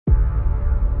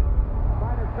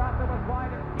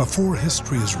Before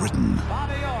history is written,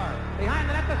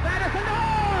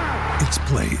 it's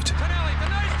played.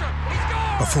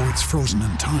 Before it's frozen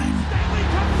in time,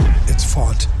 it's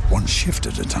fought one shift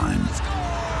at a time.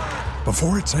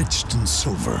 Before it's etched in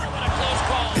silver,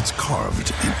 it's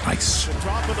carved in ice.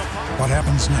 What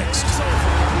happens next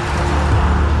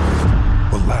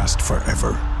will last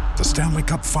forever. The Stanley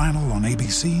Cup Final on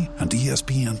ABC and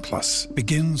ESPN Plus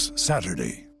begins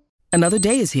Saturday. Another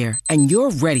day is here, and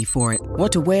you're ready for it.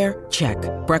 What to wear? Check.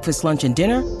 Breakfast, lunch, and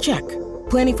dinner? Check.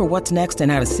 Planning for what's next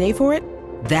and how to save for it?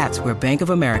 That's where Bank of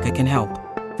America can help.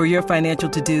 For your financial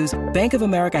to-dos, Bank of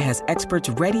America has experts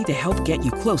ready to help get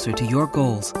you closer to your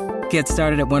goals. Get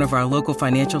started at one of our local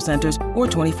financial centers or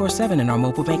 24/7 in our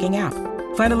mobile banking app.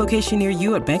 Find a location near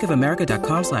you at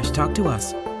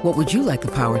bankofamerica.com/talktous. What would you like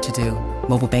the power to do?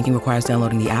 Mobile banking requires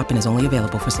downloading the app and is only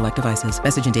available for select devices.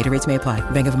 Message and data rates may apply.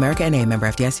 Bank of America N.A., member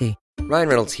FDIC. Ryan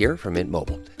Reynolds here from Mint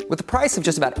Mobile. With the price of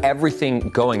just about everything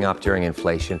going up during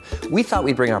inflation, we thought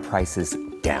we'd bring our prices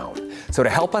down. So to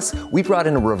help us, we brought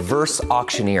in a reverse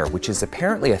auctioneer, which is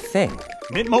apparently a thing.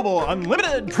 Mint Mobile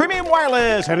Unlimited Premium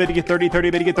Wireless. How to get 30,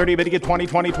 30, bit to get 30, bit to get 20,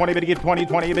 20, 20, bit to get 20,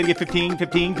 20, bit to get 15,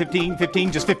 15, 15,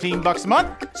 15, just $15 a month?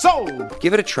 Sold!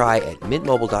 Give it a try at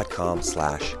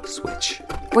mintmobile.com/switch.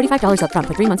 $45 up front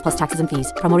for 3 months plus taxes and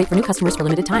fees. Promo rate for new customers for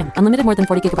limited time. Unlimited more than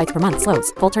 40 gigabytes per month.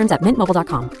 Slows full terms at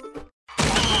mintmobile.com.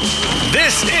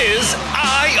 This is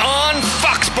Eye on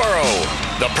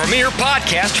Foxborough, the premier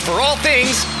podcast for all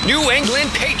things New England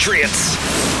Patriots.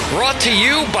 Brought to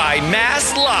you by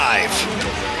Mass Live.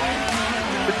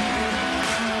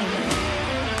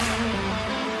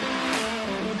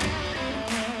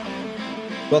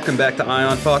 Welcome back to Eye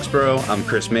on Foxborough. I'm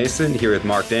Chris Mason here with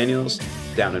Mark Daniels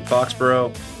down in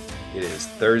Foxborough. It is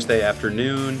Thursday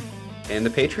afternoon, and the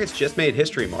Patriots just made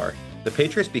history, Mark. The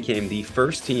Patriots became the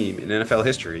first team in NFL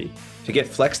history to get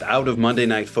flexed out of Monday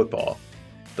Night Football.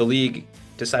 The league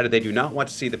decided they do not want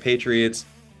to see the Patriots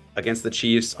against the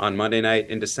Chiefs on Monday night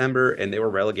in December, and they were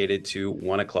relegated to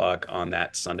 1 o'clock on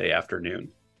that Sunday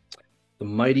afternoon. The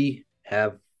mighty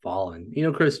have fallen. You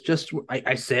know, Chris,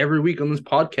 I say every week on this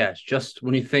podcast, just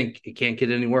when you think it can't get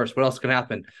any worse, what else can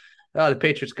happen? The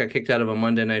Patriots got kicked out of a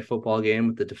Monday Night Football game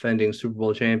with the defending Super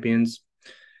Bowl champions,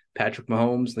 Patrick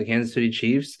Mahomes, and the Kansas City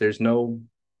Chiefs. There's no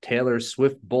Taylor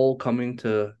Swift Bowl coming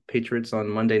to Patriots on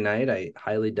Monday night. I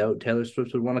highly doubt Taylor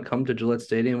Swift would want to come to Gillette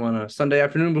Stadium on a Sunday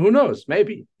afternoon, but who knows?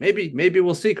 Maybe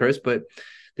we'll see, Chris. But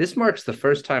this marks the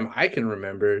first time I can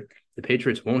remember the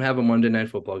Patriots won't have a Monday Night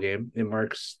Football game. It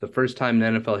marks the first time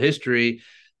in NFL history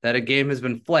that a game has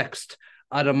been flexed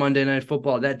out of Monday Night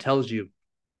Football. That tells you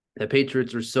the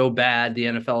Patriots are so bad. The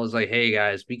NFL is like, hey,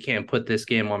 guys, we can't put this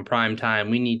game on prime time.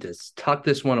 We need to tuck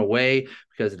this one away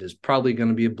because it is probably going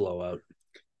to be a blowout.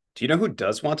 Do you know who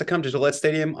does want to come to Gillette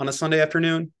Stadium on a Sunday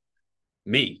afternoon?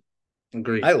 Me.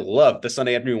 Agreed. I love the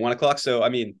Sunday afternoon 1 o'clock. So, I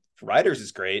mean, for Riders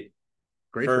is great.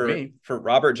 Great for me. For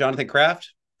Robert Jonathan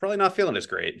Kraft, probably not feeling as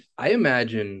great. I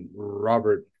imagine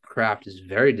Robert Kraft is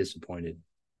very disappointed.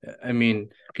 I mean,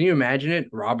 can you imagine it?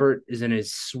 Robert is in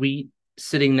his suite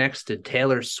sitting next to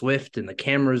Taylor Swift and the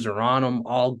cameras are on him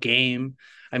all game.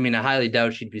 I mean, I highly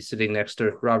doubt she'd be sitting next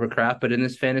to Robert Kraft, but in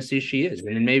this fantasy, she is.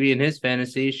 And maybe in his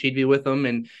fantasy, she'd be with him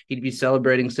and he'd be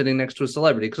celebrating sitting next to a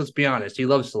celebrity. Because let's be honest, he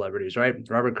loves celebrities, right?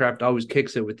 Robert Kraft always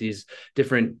kicks it with these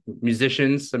different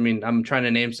musicians. I mean, I'm trying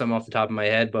to name some off the top of my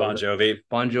head, but Bon Jovi.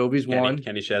 Bon Jovi's one.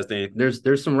 Kenny Chesney.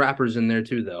 There's some rappers in there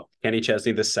too, though. Kenny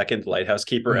Chesney, the second lighthouse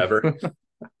keeper ever.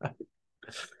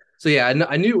 So yeah,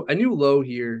 I knew low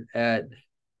here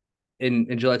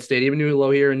in Gillette Stadium, I knew low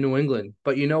here in New England.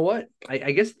 But you know what?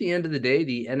 I guess at the end of the day,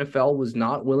 the NFL was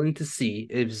not willing to see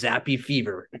if Zappe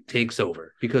fever takes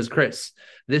over. Because Chris,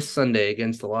 this Sunday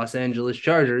against the Los Angeles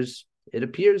Chargers, it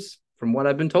appears, from what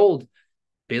I've been told,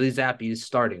 Bailey Zappe is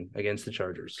starting against the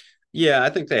Chargers. Yeah, I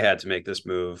think they had to make this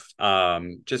move.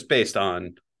 Just based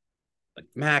on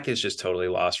Mac is just totally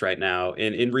lost right now.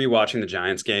 In rewatching the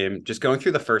Giants game, just going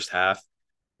through the first half,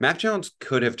 Mac Jones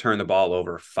could have turned the ball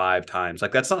over 5 times.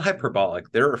 Like, that's not hyperbolic.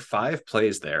 There are 5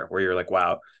 plays there where you're like,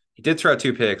 wow, he did throw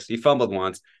 2 picks. He fumbled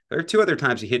once. There are 2 other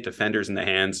times he hit defenders in the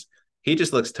hands. He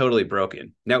just looks totally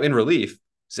broken. Now, in relief,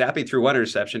 Zappe threw 1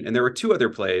 interception, and there were 2 other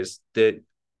plays that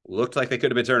looked like they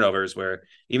could have been turnovers where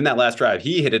even that last drive,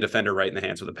 he hit a defender right in the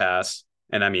hands with a pass.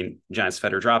 And I mean, Giants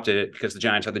defender dropped it because the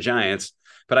Giants are the Giants.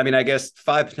 But I mean, I guess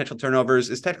 5 potential turnovers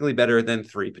is technically better than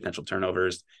 3 potential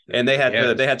turnovers. And they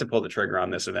had to pull the trigger on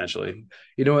this eventually.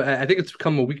 You know, I think it's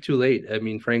come a week too late. I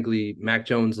mean, frankly, Mac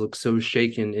Jones looks so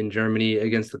shaken in Germany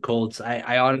against the Colts.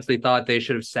 I honestly thought they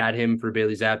should have sat him for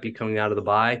Bailey Zappe coming out of the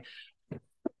bye.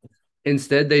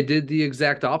 Instead, they did the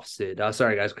exact opposite.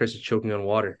 Sorry, guys, Chris is choking on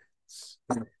water.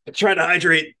 Trying to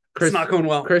hydrate. It's not going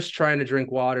well. Chris trying to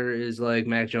drink water is like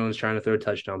Mac Jones trying to throw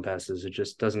touchdown passes. It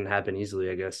just doesn't happen easily,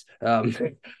 I guess.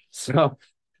 So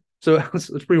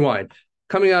let's rewind.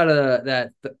 Coming out of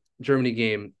that Germany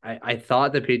game, I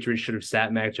thought the Patriots should have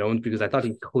sat Mac Jones because I thought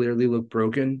he clearly looked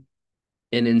broken.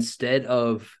 And instead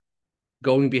of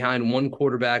going behind one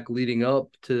quarterback leading up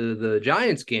to the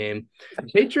Giants game,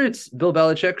 Patriots, Bill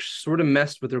Belichick sort of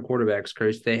messed with their quarterbacks,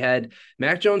 Chris. They had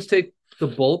Mac Jones take the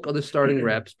bulk of the starting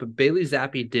reps, but Bailey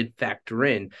Zappi did factor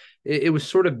in. It was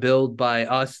sort of billed by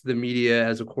us, the media,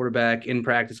 as a quarterback in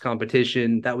practice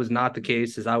competition. That was not the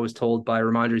case, as I was told by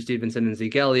Ramondre Stevenson and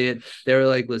Zeke Elliott. They were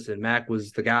like, listen, Mac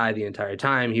was the guy the entire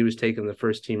time. He was taking the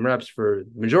first team reps for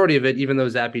the majority of it, even though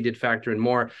Zappi did factor in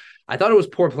more. I thought it was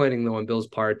poor planning, though, on Bill's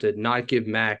part to not give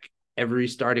Mac every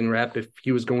starting rep if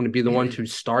he was going to be the one to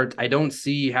start. I don't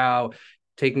see how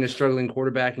taking a struggling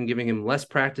quarterback and giving him less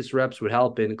practice reps would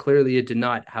help, and clearly it did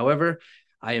not. However,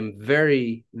 I am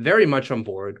very, very much on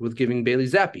board with giving Bailey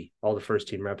Zappi all the first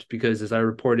team reps because, as I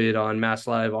reported on Mass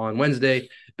Live on Wednesday,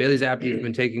 Bailey Zappi has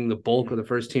been taking the bulk of the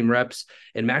first team reps,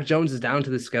 and Mac Jones is down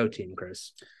to the scout team,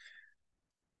 Chris.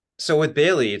 So with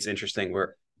Bailey, it's interesting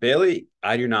where Bailey,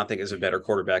 I do not think is a better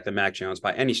quarterback than Mac Jones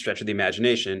by any stretch of the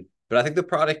imagination, but I think the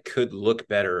product could look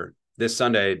better this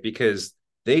Sunday because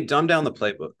they dumb down the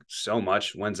playbook so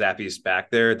much when Zappi's back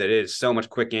there that it is so much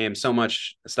quick game, so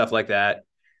much stuff like that.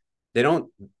 They haven't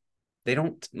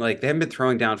been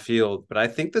throwing downfield, but I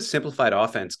think the simplified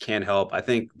offense can help. I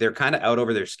think they're kind of out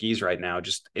over their skis right now,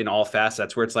 just in all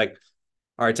facets where it's like,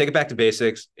 all right, take it back to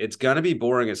basics. It's going to be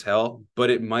boring as hell, but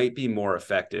it might be more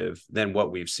effective than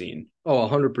what we've seen. Oh,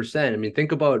 100%. I mean,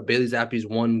 think about Bailey Zappi's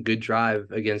one good drive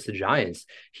against the Giants.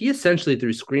 He essentially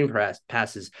threw screen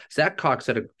passes. Zach Cox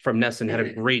from Nesson had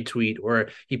a great tweet where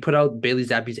he put out Bailey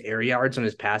Zappi's air yards on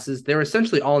his passes. They were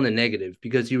essentially all in the negative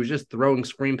because he was just throwing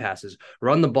screen passes.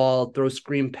 Run the ball, throw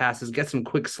screen passes, get some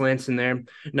quick slants in there.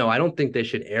 No, I don't think they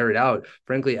should air it out.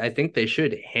 Frankly, I think they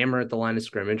should hammer at the line of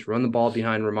scrimmage, run the ball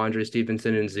behind Ramondre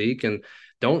Stevenson and Zeke, and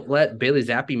don't let Bailey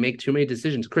Zappi make too many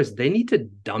decisions. Chris, they need to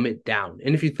dumb it down.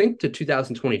 And if you think to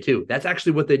 2022, that's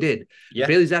actually what they did. Yeah.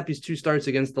 Bailey Zappi's 2 starts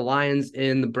against the Lions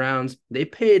and the Browns, they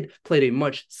played a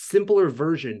much simpler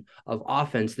version of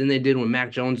offense than they did when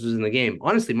Mac Jones was in the game.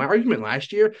 Honestly, my argument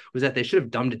last year was that they should have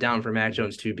dumbed it down for Mac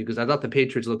Jones too, because I thought the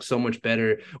Patriots looked so much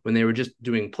better when they were just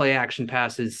doing play action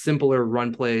passes, simpler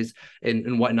run plays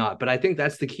and whatnot. But I think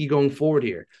that's the key going forward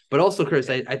here. But also, Chris,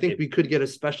 I think we could get a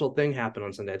special thing happen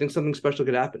on Sunday. I think something special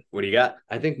could happen. What do you got?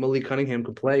 I think Malik Cunningham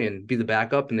could play and be the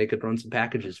backup, and they could run some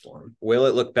packages for him. Will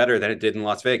it look better than it did in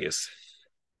Las Vegas?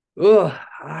 Oh,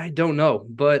 I don't know.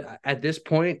 But at this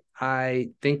point,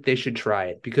 I think they should try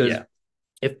it because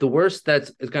if the worst that's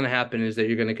going to happen is that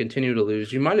you're going to continue to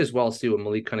lose, you might as well see what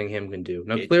Malik Cunningham can do.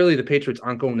 Now, clearly the Patriots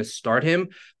aren't going to start him,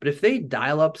 but if they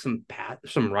dial up some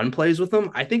run plays with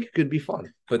him, I think it could be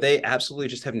fun. But they absolutely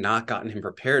just have not gotten him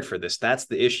prepared for this. That's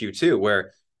the issue too,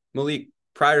 where Malik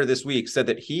prior to this week said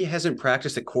that he hasn't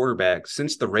practiced at quarterback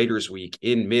since the Raiders week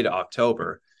in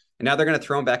mid-October. And now they're going to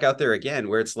throw him back out there again,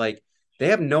 where it's like they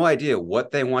have no idea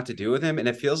what they want to do with him. And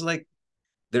it feels like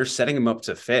they're setting him up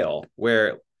to fail,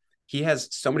 where he has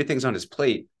so many things on his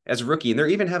plate as a rookie. And they're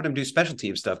even having him do special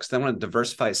team stuff because they want to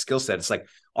diversify his skill set. It's like,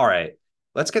 all right,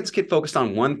 let's get this kid focused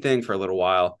on one thing for a little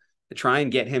while to try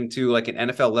and get him to like an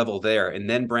NFL level there and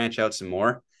then branch out some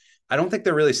more. I don't think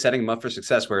they're really setting him up for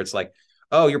success where it's like,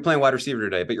 oh, you're playing wide receiver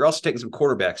today, but you're also taking some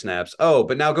quarterback snaps. Oh,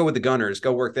 but now go with the Gunners,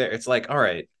 go work there. It's like, all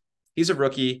right, he's a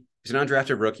rookie. He's an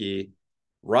undrafted rookie.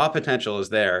 Raw potential is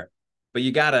there, but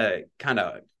you got to kind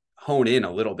of hone in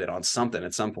a little bit on something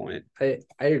at some point. I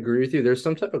agree with you. There's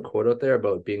some type of quote out there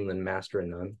about being the master of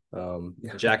none.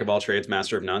 Jack of all trades,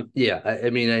 master of none. Yeah. I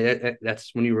mean,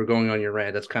 that's when you were going on your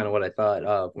rant. That's kind of what I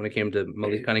thought when it came to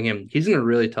Malik Cunningham. He's in a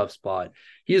really tough spot.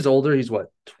 He is older. He's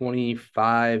what,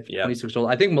 25, 26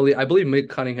 old. I believe Malik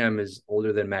Cunningham is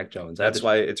older than Mac Jones. That's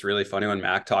why it's really funny when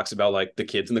Mac talks about like the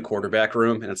kids in the quarterback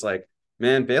room. And it's like,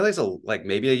 man, Bailey's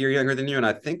maybe a year younger than you, and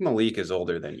I think Malik is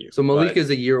older than you. So Malik is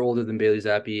a year older than Bailey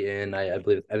Zappi, and I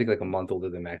think like a month older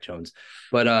than Mac Jones.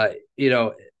 But he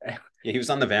was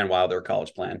on the Van Wilder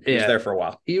college plan. He was there for a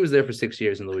while. He was there for 6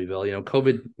 years in Louisville.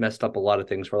 COVID messed up a lot of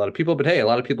things for a lot of people, but hey, a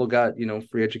lot of people got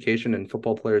free education, and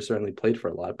football players certainly played for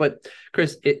a lot. But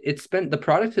Chris, the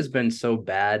product has been so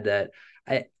bad that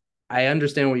I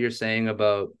understand what you're saying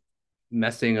about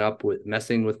messing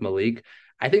with Malik.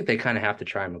 I think they kind of have to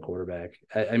try him a quarterback.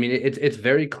 I mean, it's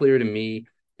very clear to me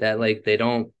that like they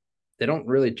don't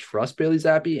really trust Bailey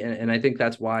Zappi, and I think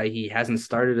that's why he hasn't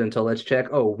started until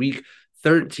week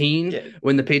 13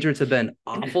 when the Patriots have been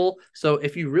awful. So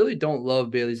if you really don't love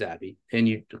Bailey Zappi and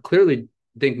you clearly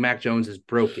think Mac Jones is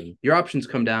broken, your options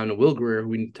come down to Will Grier, who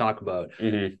we need to talk about,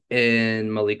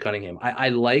 and Malik Cunningham. I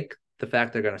like the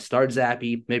fact they're going to start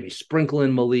Zappe, maybe sprinkle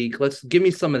in Malik. Give me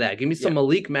some of that. Give me some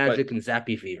Malik magic and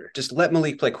Zappe fever. Just let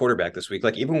Malik play quarterback this week.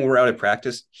 Like, even when we're out at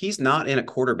practice, he's not in a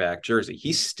quarterback jersey.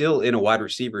 He's still in a wide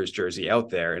receiver's jersey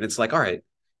out there. And it's like, all right,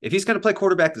 if he's going to play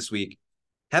quarterback this week,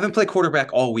 have him play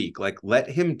quarterback all week. Like, let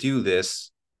him do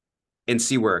this and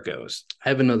see where it goes. I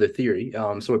have another theory.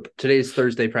 So today's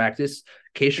Thursday practice.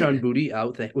 Kayshon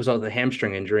Boutte was out with a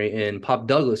hamstring injury, and Pop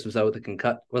Douglas was out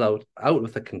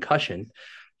with a concussion.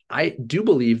 I do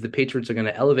believe the Patriots are going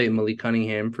to elevate Malik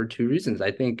Cunningham for two reasons.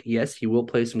 I think, yes, he will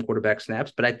play some quarterback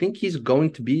snaps, but I think he's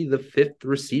going to be the fifth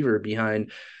receiver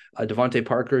behind Devontae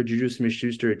Parker, Juju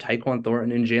Smith-Schuster, Tyquan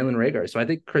Thornton, and Jalen Reagor. So I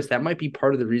think, Chris, that might be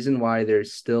part of the reason why they're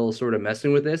still sort of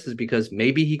messing with this, is because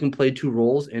maybe he can play two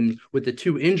roles, and with the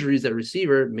two injuries at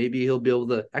receiver, maybe he'll be able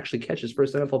to actually catch his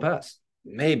first NFL pass.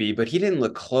 Maybe, but he didn't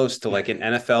look close to like an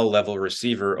NFL level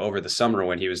receiver over the summer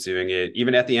when he was doing it,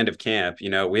 even at the end of camp.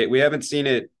 We haven't seen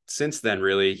it since then,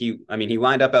 really. He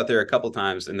lined up out there a couple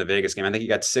times in the Vegas game. I think he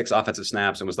got 6 offensive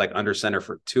snaps and was like under center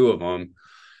for 2 of them.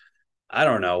 I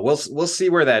don't know. We'll see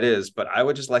where that is, but I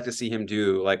would just like to see him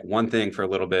do like one thing for a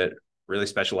little bit, really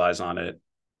specialize on it,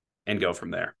 and go from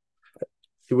there.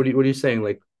 What are you saying?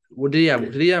 Like, what did he have?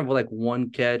 Did he have like one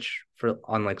catch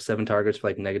on like 7 targets for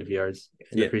like negative yards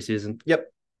in the preseason?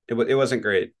 Yep. It wasn't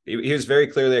great. He was very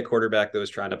clearly a quarterback that was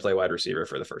trying to play wide receiver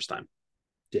for the first time.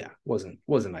 Yeah, wasn't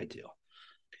ideal.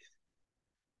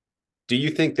 Do you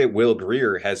think that Will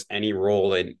Grier has any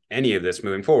role in any of this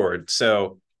moving forward?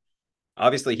 So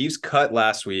obviously he was cut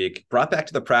last week, brought back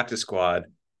to the practice squad.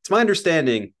 It's my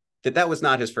understanding that was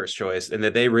not his first choice, and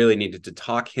that they really needed to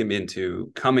talk him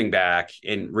into coming back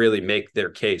and really make their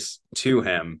case to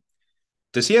him.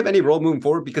 Does he have any role moving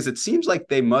forward? Because it seems like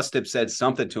they must have said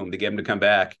something to him to get him to come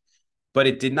back, but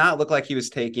it did not look like he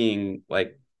wasn't taking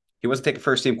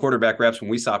first team quarterback reps when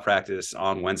we saw practice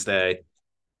on Wednesday.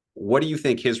 What do you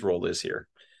think his role is here?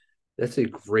 That's a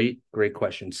great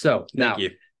question. So now,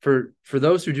 for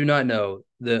those who do not know,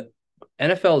 the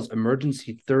NFL's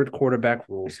emergency third quarterback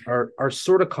rules are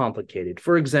sort of complicated.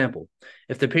 For example,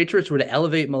 if the Patriots were to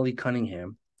elevate Malik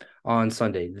Cunningham on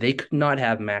Sunday, they could not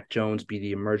have Mac Jones be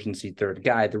the emergency third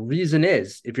guy. The reason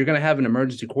is, if you're going to have an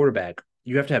emergency quarterback,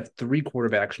 you have to have 3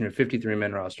 quarterbacks in your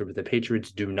 53-man roster, but the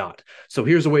Patriots do not. So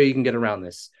here's a way you can get around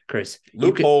this, Chris.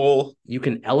 Loophole. You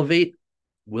can elevate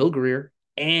Will Grier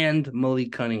and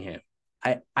Malik Cunningham.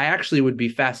 I actually would be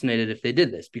fascinated if they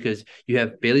did this, because you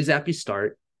have Bailey Zappe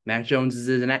start. Mac Jones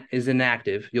is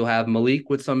inactive. You'll have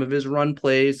Malik with some of his run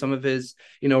plays, some of his,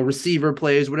 receiver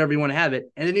plays, whatever you want to have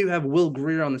it. And then you have Will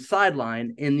Grier on the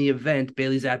sideline in the event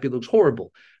Bailey Zappe looks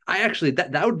horrible.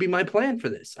 That would be my plan for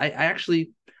this.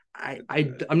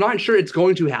 I'm not sure it's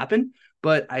going to happen,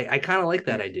 but I kind of like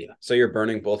that idea. So you're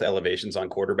burning both elevations on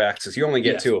quarterbacks because you only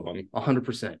get 2 of them.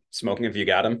 100%. Smoking if you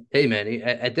got them. Hey, man,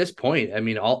 at this point,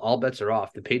 all bets are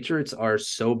off. The Patriots are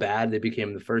so bad. They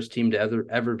became the first team to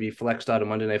ever be flexed out of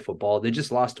Monday Night Football. They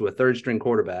just lost to a 3rd-string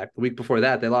quarterback. The week before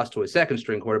that, they lost to a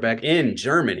 2nd-string quarterback. In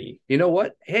Germany. You know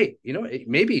what? Hey,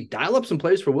 maybe dial up some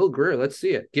plays for Will Grier. Let's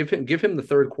see it. Give him the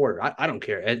 3rd quarter. I don't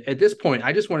care. At this point,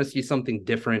 I just want to see something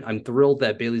different. I'm thrilled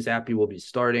that Bailey Zappe will be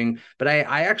starting. But I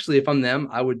actually, if I'm them,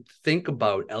 I would think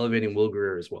about elevating Will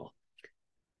Grier as well.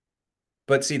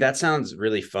 But see, that sounds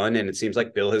really fun, and it seems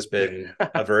like Bill has been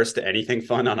averse to anything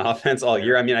fun on offense all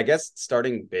year. I guess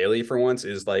starting Bailey for once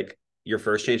is like your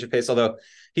first change of pace, although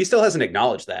he still hasn't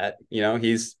acknowledged that.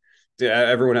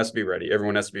 Everyone has to be ready.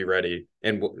 Everyone has to be ready,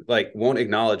 and won't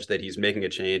acknowledge that he's making a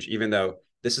change, even though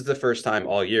this is the first time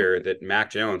all year that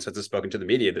Mac Jones has spoken to the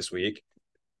media this week.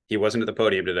 He wasn't at the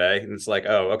podium today. And it's like,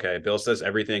 oh, okay. Bill says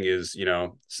everything is,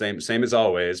 same as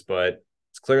always, but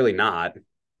it's clearly not.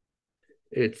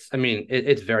 It's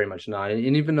very much not.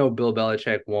 And even though Bill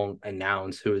Belichick won't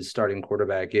announce who his starting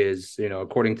quarterback is,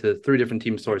 according to 3 different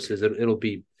team sources, it'll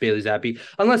be Bailey Zappe,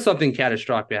 unless something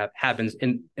catastrophic happens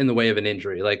in the way of an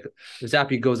injury. Like if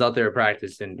Zappe goes out there at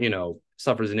practice and,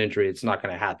 suffers an injury, it's not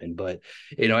going to happen. But,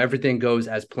 everything goes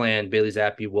as planned. Bailey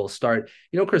Zappe will start.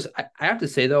 Chris, I have to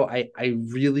say, though, I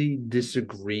really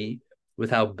disagree with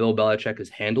how Bill Belichick has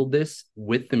handled this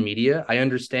with the media. I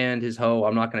understand his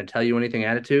I'm not going to tell you anything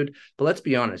attitude, but let's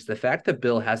be honest. The fact that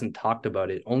Bill hasn't talked about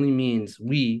it only means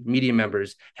we media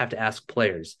members have to ask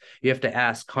players. You have to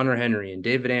ask Hunter Henry and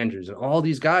David Andrews and all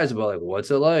these guys about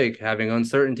what's it like having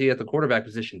uncertainty at the quarterback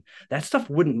position. That stuff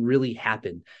wouldn't really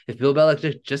happen if Bill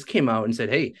Belichick just came out and said,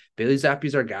 hey, Bailey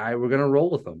Zappe's our guy. We're going to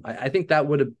roll with him. I think that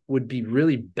would be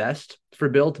really best for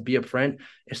Bill to be upfront,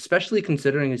 especially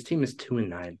considering his team is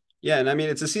 2-9. Yeah, and I mean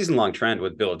it's a season-long trend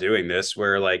with Bill doing this,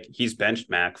 where like he's benched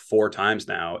Mac 4 times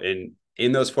now, and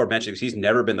in those 4 benchings, he's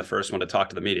never been the first one to talk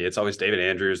to the media. It's always David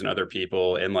Andrews and other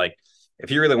people, and like if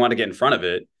he really wanted to get in front of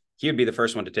it, he would be the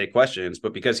first one to take questions.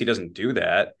 But because he doesn't do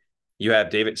that, you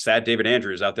have David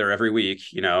Andrews out there every week.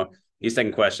 He's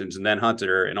taking questions, and then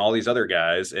Hunter and all these other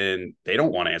guys, and they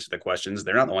don't want to answer the questions.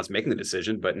 They're not the ones making the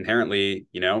decision, but inherently,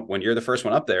 when you're the first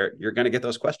one up there, you're going to get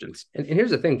those questions. And here's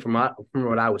the thing, from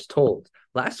what I was told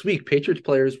last week, Patriots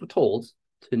players were told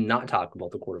to not talk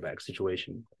about the quarterback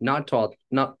situation. We're told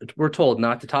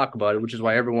not to talk about it, which is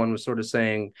why everyone was sort of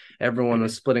saying everyone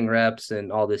was splitting reps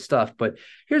and all this stuff. But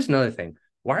here's another thing: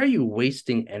 why are you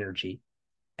wasting energy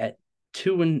at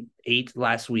 2-8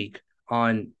 last week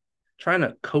on trying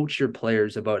to coach your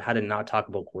players about how to not talk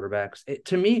about quarterbacks?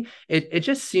 To me, it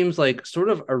just seems like sort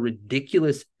of a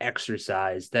ridiculous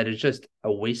exercise that is just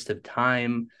a waste of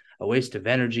time, a waste of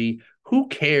energy. Who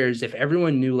cares if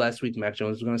everyone knew last week Mac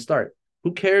Jones was going to start?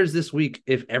 Who cares this week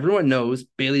if everyone knows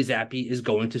Bailey Zappe is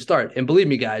going to start? And believe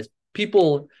me, guys,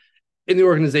 people in the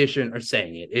organization are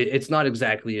saying it. It's not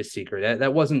exactly a secret.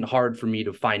 That wasn't hard for me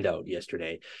to find out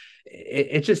yesterday.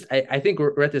 I think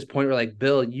we're at this point where, like,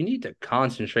 Bill, you need to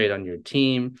concentrate on your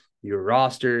team, your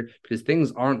roster, because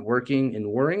things aren't working, and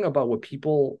worrying about what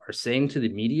people are saying to the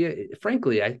media.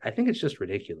 Frankly, I think it's just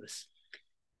ridiculous.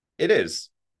 It is.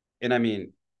 And I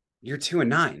mean, you're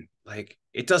 2-9. Like,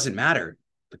 it doesn't matter.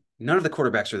 None of the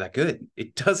quarterbacks are that good.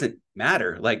 It doesn't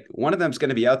matter. Like, one of them's going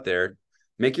to be out there.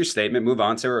 Make your statement, move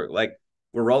on. So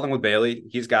we're rolling with Bailey.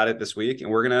 He's got it this week, and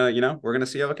we're gonna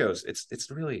see how it goes.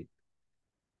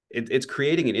 It's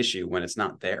creating an issue when it's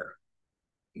not there.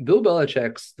 Bill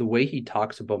Belichick's, the way he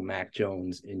talks about Mac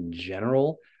Jones in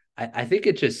general, I think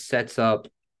it just sets up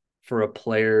for a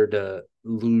player to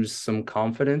lose some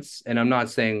confidence. And I'm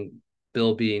not saying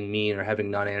Bill being mean or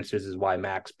having non-answers is why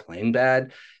Mac's playing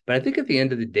bad, but I think at the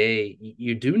end of the day,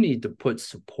 you do need to put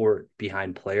support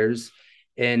behind players.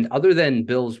 And other than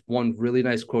Bill's one really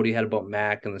nice quote he had about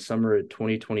Mac in the summer of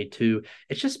 2022,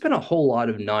 it's just been a whole lot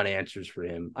of non-answers for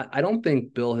him. I don't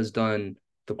think Bill has done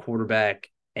the quarterback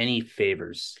any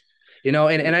favors, and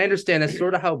I understand that's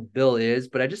sort of how Bill is,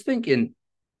 but I just think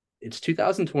it's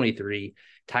 2023.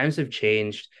 Times have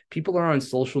changed. People are on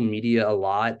social media a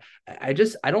lot. I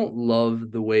don't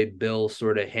love the way Bill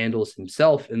sort of handles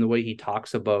himself and the way he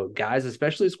talks about guys,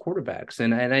 especially as quarterbacks.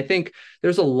 And I think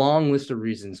there's a long list of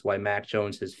reasons why Mac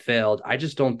Jones has failed. I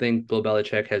just don't think Bill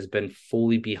Belichick has been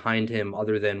fully behind him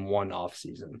other than one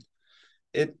offseason.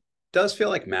 It does feel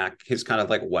like Mac has kind of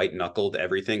like white knuckled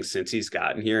everything since he's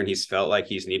gotten here, and he's felt like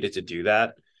he's needed to do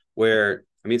that, where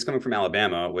it's coming from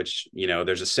Alabama, which,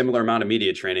 there's a similar amount of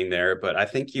media training there, but I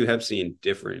think you have seen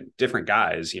different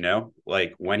guys,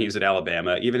 like when he was at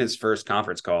Alabama, even his first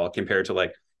conference call compared to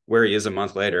like where he is a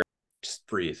month later. Just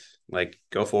breathe, like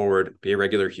go forward, be a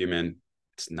regular human.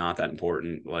 It's not that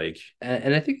important.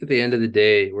 And I think at the end of the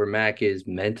day, where Mac is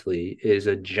mentally is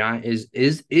a giant is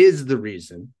the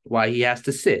reason why he has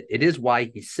to sit. It is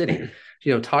why he's sitting.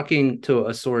 Talking to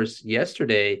a source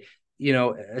yesterday,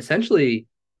 essentially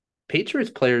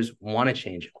Patriots players want to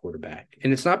change a quarterback,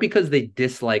 and it's not because they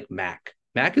dislike Mac.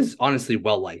 Mac is honestly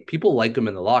well-liked. People like him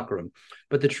in the locker room,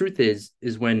 but the truth is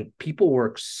when people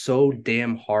work so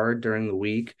damn hard during the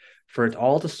week, for it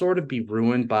all to sort of be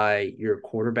ruined by your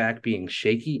quarterback being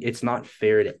shaky, it's not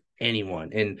fair to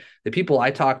anyone. And the people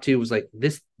I talked to was like,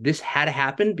 this had to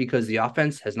happen because the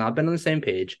offense has not been on the same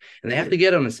page, and they have to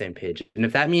get on the same page. And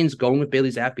if that means going with Bailey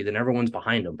Zappe, then everyone's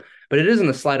behind him. But it isn't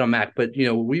a slide on Mac. But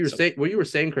what you were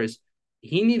saying, Chris,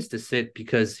 he needs to sit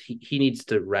because he needs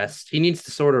to rest. He needs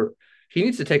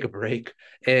to take a break.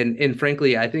 And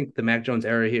frankly, I think the Mac Jones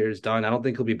era here is done. I don't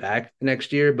think he'll be back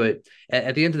next year, but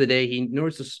at the end of the day,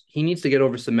 he needs to get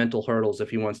over some mental hurdles if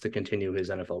he wants to continue his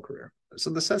NFL career. So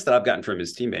the sense that I've gotten from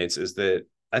his teammates is that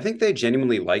I think they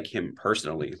genuinely like him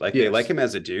personally. Like, yes, they like him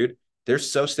as a dude. They're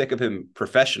so sick of him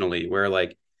professionally, where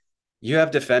like you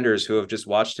have defenders who have just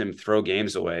watched him throw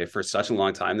games away for such a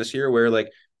long time this year, where like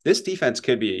this defense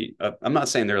could be, I'm not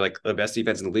saying they're like the best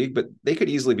defense in the league, but they could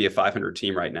easily be a 500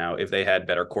 team right now if they had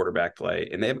better quarterback play.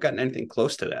 And they haven't gotten anything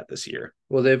close to that this year.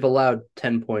 Well, they've allowed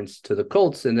 10 points to the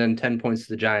Colts and then 10 points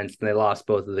to the Giants, and they lost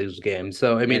both of those games.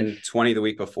 So, I mean, and 20 the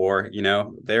week before,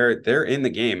 they're in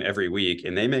the game every week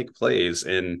and they make plays.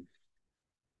 And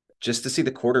just to see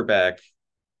the quarterback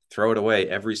throw it away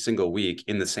every single week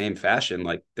in the same fashion,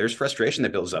 like there's frustration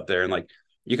that builds up there. And like,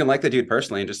 you can like the dude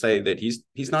personally and just say that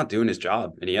he's not doing his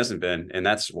job, and he hasn't been. And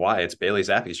that's why it's Bailey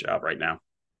Zappe's job right now.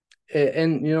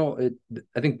 And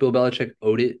I think Bill Belichick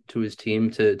owed it to his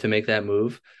team to make that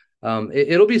move.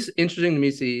 It'll be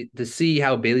interesting to see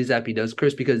how Bailey Zappi does,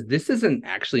 Chris, because this isn't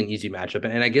actually an easy matchup.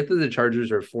 And I get that the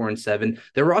Chargers are 4-7.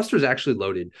 Their roster is actually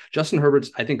loaded. Justin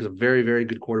Herbert's, I think, is a very, very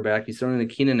good quarterback. He's throwing to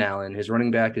Keenan Allen. His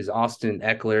running back is Austin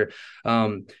Eckler.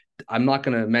 I'm not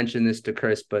going to mention this to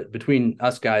Chris, but between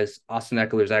us guys, Austin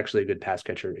Eckler is actually a good pass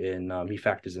catcher, and he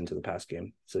factors into the pass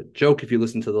game. It's a joke if you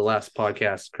listen to the last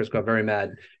podcast. Chris got very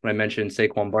mad when I mentioned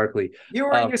Saquon Barkley. You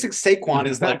were using Saquon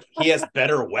as like he has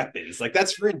better weapons. Like,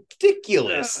 that's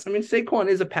ridiculous. I mean, Saquon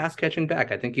is a pass catching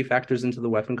back. I think he factors into the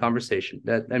weapon conversation.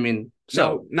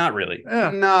 No, not really.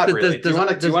 Not really. Do you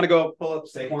want to go pull up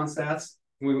Saquon stats?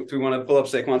 Do we want to pull up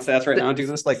Saquon stats right now and do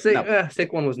this? No.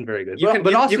 Saquon wasn't very good. You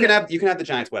can have the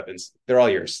Giants' weapons. They're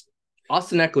all yours.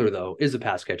 Austin Eckler, though, is a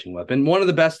pass catching weapon. One of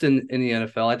the best in the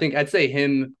NFL. I think I'd say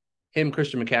him,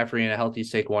 Christian McCaffrey, and a healthy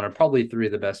Saquon are probably three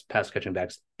of the best pass catching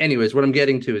backs. Anyways, what I'm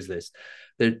getting to is this: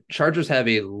 the Chargers have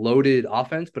a loaded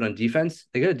offense, but on defense,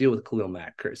 they got to deal with Khalil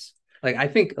Mack, Chris. I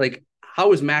think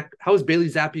how is Bailey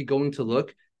Zappi going to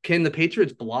look? Can the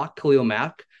Patriots block Khalil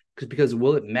Mack? Because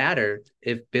will it matter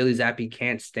if Bailey Zappi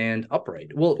can't stand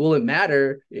upright? Will it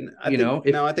matter? I think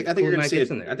you're going to see it.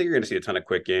 I think you're going to see a ton of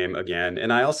quick game again.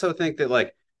 And I also think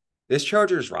that this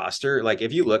Chargers roster,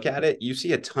 if you look at it, you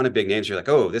see a ton of big names. You're like,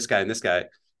 oh, this guy and this guy.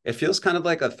 It feels kind of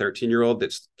like a 13-year-old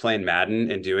that's playing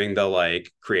Madden and doing the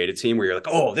creative team where you're like,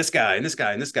 oh, this guy and this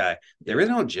guy and this guy. They really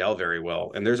don't gel very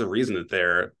well. And there's a reason that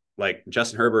they're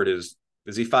Justin Herbert is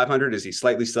he 500? Is he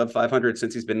slightly sub 500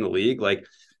 since he's been in the league?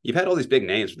 You've had all these big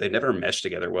names, but they've never meshed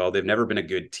together well. They've never been a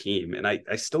good team. And I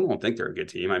still don't think they're a good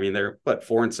team. I mean, they're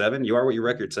 4-7. You are what your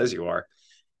record says you are.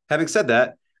 Having said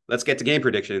that, let's get to game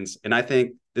predictions. And I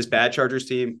think this bad Chargers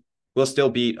team will still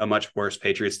beat a much worse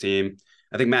Patriots team.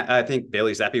 I think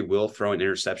Bailey Zappi will throw an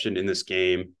interception in this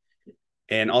game.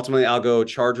 And ultimately, I'll go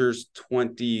Chargers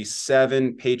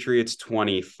 27, Patriots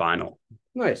 20 final.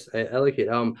 Nice. I like it.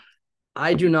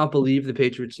 I do not believe the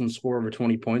Patriots can score over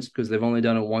 20 points because they've only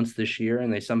done it once this year,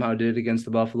 and they somehow did it against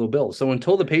the Buffalo Bills. So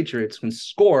until the Patriots can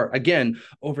score, again,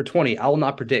 over 20, I will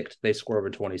not predict they score over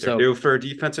 20. They're due for a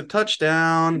defensive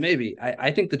touchdown. Maybe.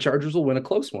 I think the Chargers will win a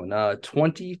close one.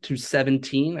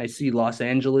 20-17. I see Los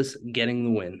Angeles getting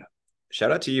the win.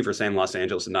 Shout out to you for saying Los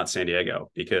Angeles and not San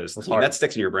Diego, because that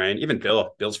sticks in your brain. Even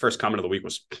Bill's first comment of the week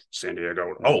was San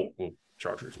Diego. Oh, well,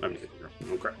 Chargers.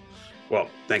 Okay. Well,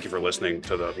 thank you for listening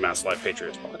to the Mass Life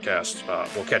Patriots podcast.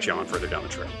 We'll catch you on further down the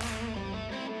trail.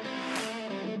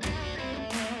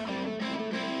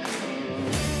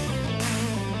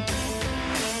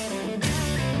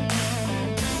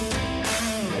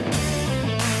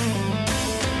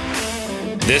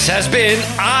 This has been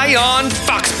Eye on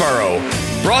Foxborough,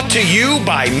 brought to you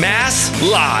by Mass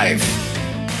Live.